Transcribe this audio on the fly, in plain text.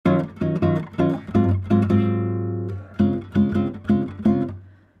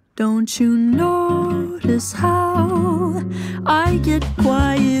Don't you notice how I get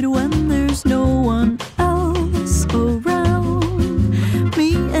quiet when there's no one else around?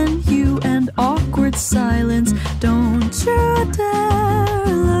 Me and you and awkward silence. Don't you dare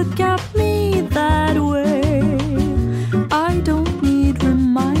look at me that way. I don't need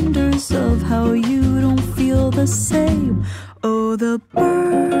reminders of how you don't feel the same. Oh, the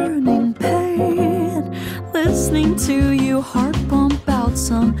burning pain, listening to you heart pump out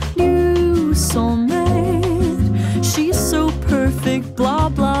some new soulmate. She's so perfect, blah,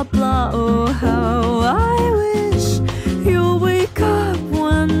 blah, blah. Oh, how I wish you'll wake up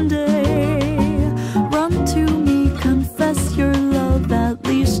one day. Run to me, confess your love, at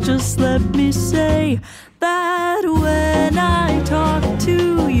least just let me say that when I talk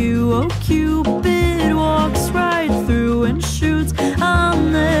to you, oh, Cupid walks right through and shoots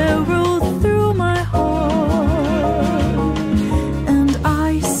an arrow through my heart. And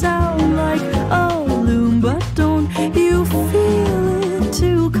I sound like a loon, but don't you feel it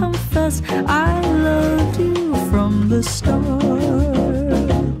to confess I loved you from the start?